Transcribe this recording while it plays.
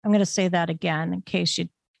I'm going to say that again in case you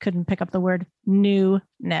couldn't pick up the word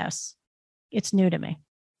newness. It's new to me.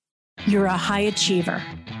 You're a high achiever.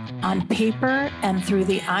 On paper and through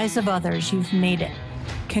the eyes of others, you've made it.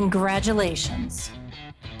 Congratulations.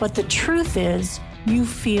 But the truth is, you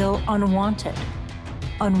feel unwanted,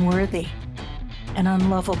 unworthy, and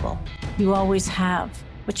unlovable. You always have,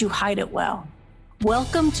 but you hide it well.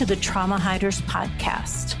 Welcome to the Trauma Hiders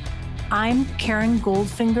Podcast. I'm Karen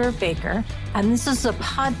Goldfinger Baker, and this is a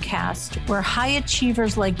podcast where high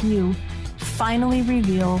achievers like you finally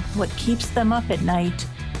reveal what keeps them up at night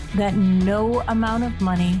that no amount of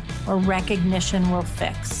money or recognition will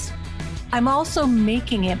fix. I'm also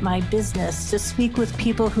making it my business to speak with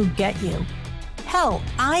people who get you. Hell,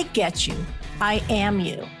 I get you. I am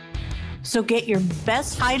you. So get your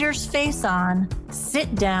best hider's face on,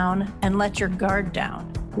 sit down, and let your guard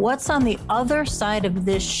down. What's on the other side of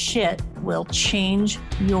this shit will change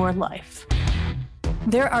your life.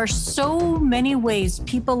 There are so many ways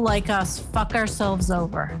people like us fuck ourselves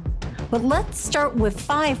over. But let's start with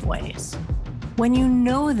 5 ways. When you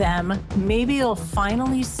know them, maybe you'll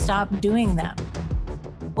finally stop doing them.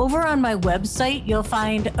 Over on my website, you'll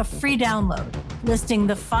find a free download listing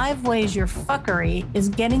the 5 ways your fuckery is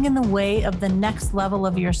getting in the way of the next level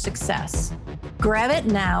of your success. Grab it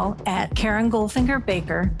now at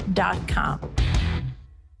KarenGoldfingerBaker.com.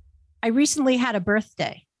 I recently had a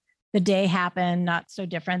birthday. The day happened not so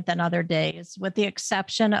different than other days, with the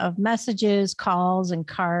exception of messages, calls, and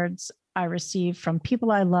cards I received from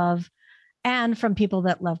people I love and from people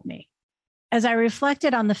that love me. As I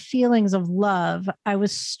reflected on the feelings of love, I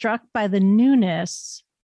was struck by the newness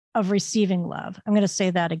of receiving love. I'm going to say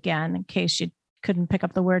that again in case you couldn't pick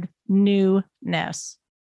up the word newness.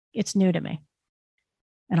 It's new to me.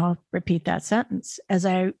 And I'll repeat that sentence. As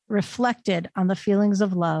I reflected on the feelings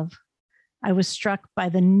of love, I was struck by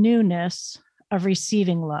the newness of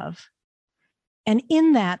receiving love. And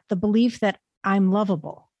in that, the belief that I'm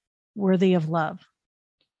lovable, worthy of love.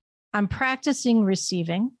 I'm practicing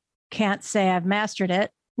receiving. Can't say I've mastered it.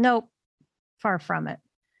 Nope, far from it.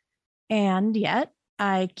 And yet,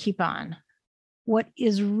 I keep on. What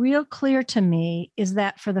is real clear to me is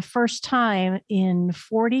that for the first time in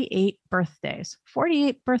 48 birthdays,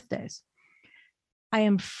 I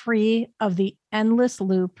am free of the endless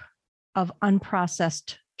loop of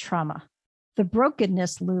unprocessed trauma. The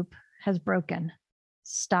brokenness loop has broken,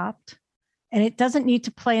 stopped, and it doesn't need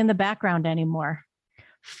to play in the background anymore.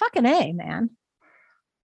 Fucking A, man.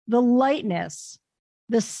 The lightness,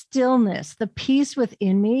 the stillness, the peace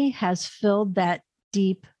within me has filled that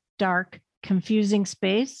deep, dark, confusing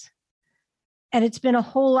space. And it's been a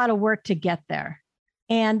whole lot of work to get there.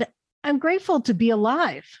 And I'm grateful to be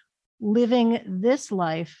alive, living this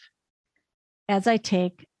life as I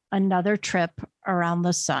take another trip around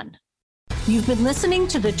the sun. You've been listening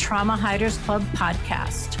to the Trauma Hiders Club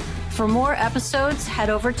podcast. For more episodes, head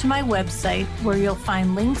over to my website where you'll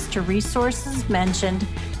find links to resources mentioned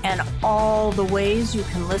and all the ways you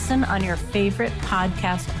can listen on your favorite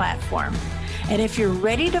podcast platform. And if you're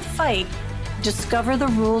ready to fight, discover the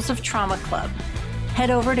rules of Trauma Club.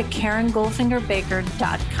 Head over to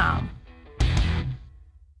KarenGoldfingerBaker.com.